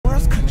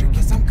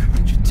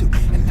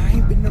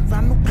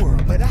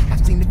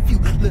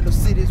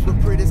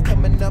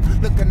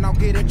working on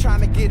get it, trying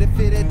to get it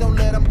fitted. Don't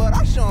let them, but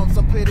I show them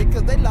some pity,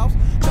 cause they lost,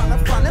 trying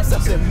to find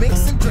themselves in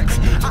mixing drinks.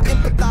 I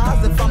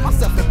empathize and find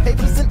myself in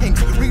papers and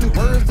inks, reading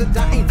words that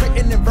I ain't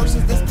written in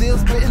verses that still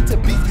spitting to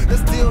beats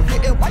that still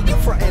hitting. Why you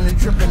frontin' and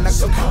tripping?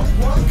 So come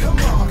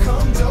on,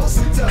 come dose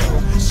and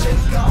dough.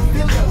 Shake off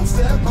your load,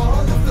 step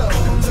on the floor.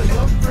 Tell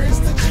your friends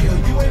to chill,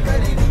 you ain't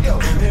ready to go.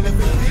 And if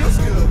it feels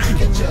good, we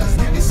can just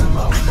give you some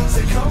more.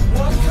 Say come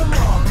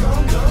on,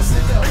 come dose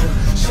and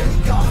dough.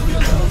 Shake off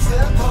your load,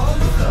 step on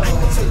the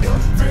floor. Tell your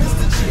friends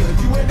to chill,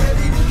 you ain't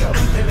ready to go.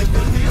 And if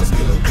it feels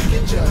good, we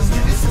can just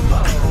give you some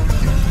more.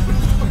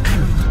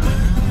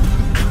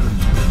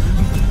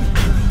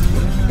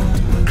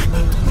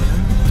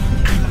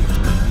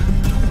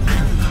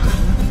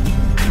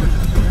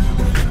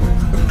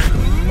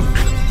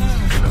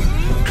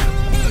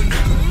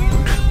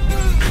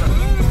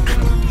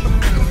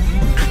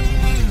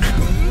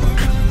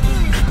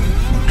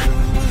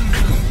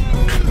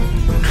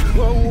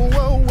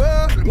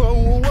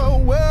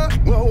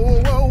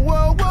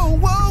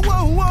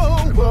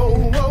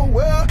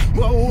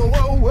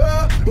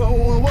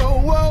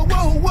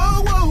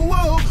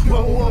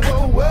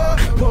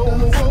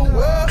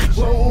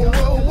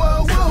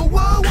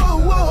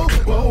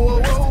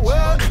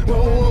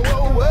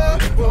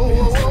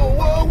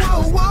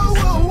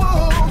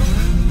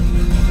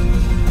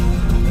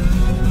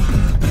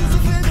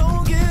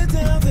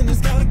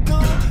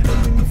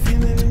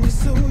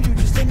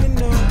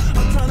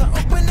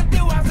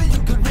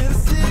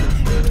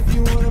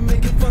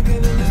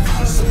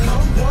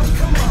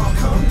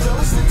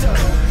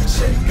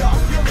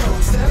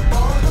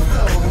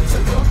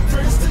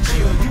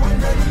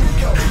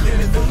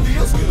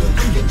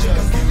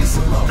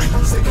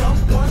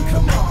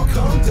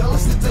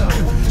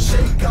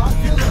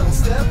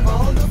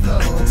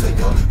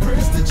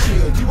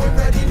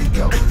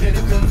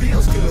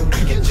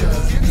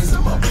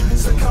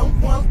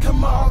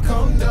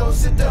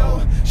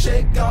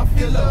 Shake off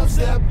your load,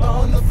 step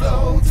on the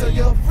floor. Tell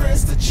your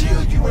friends to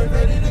chill, you ain't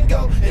ready to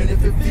go. And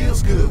if it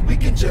feels good, we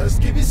can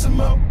just give you some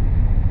more.